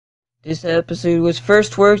This episode was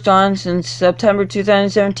first worked on since September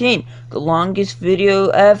 2017, the longest video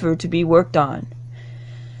ever to be worked on.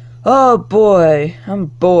 Oh boy, I'm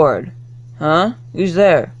bored. Huh? Who's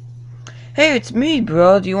there? Hey, it's me,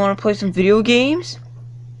 bro. Do you want to play some video games?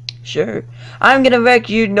 Sure. I'm gonna wreck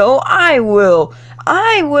you. No, I will.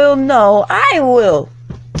 I will. No, I will.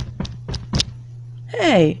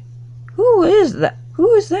 Hey, who is that?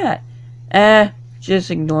 Who is that? Just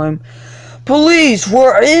ignore him. Police,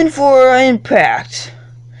 we're in for an impact.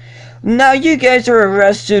 Now you guys are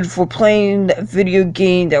arrested for playing that video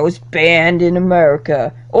game that was banned in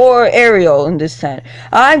America. Or Ariel in this time.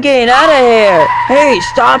 I'm getting out of here. Hey,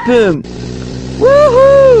 stop him.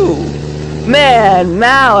 Woohoo! Man,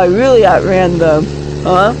 now I really outran them.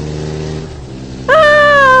 Huh?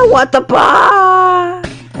 What the fuck?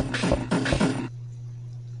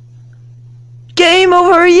 Game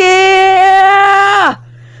over, yeah!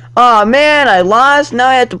 Aw, man, I lost. Now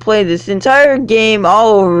I have to play this entire game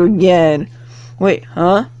all over again. Wait,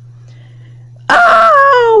 huh?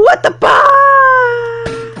 Oh, what the fuck?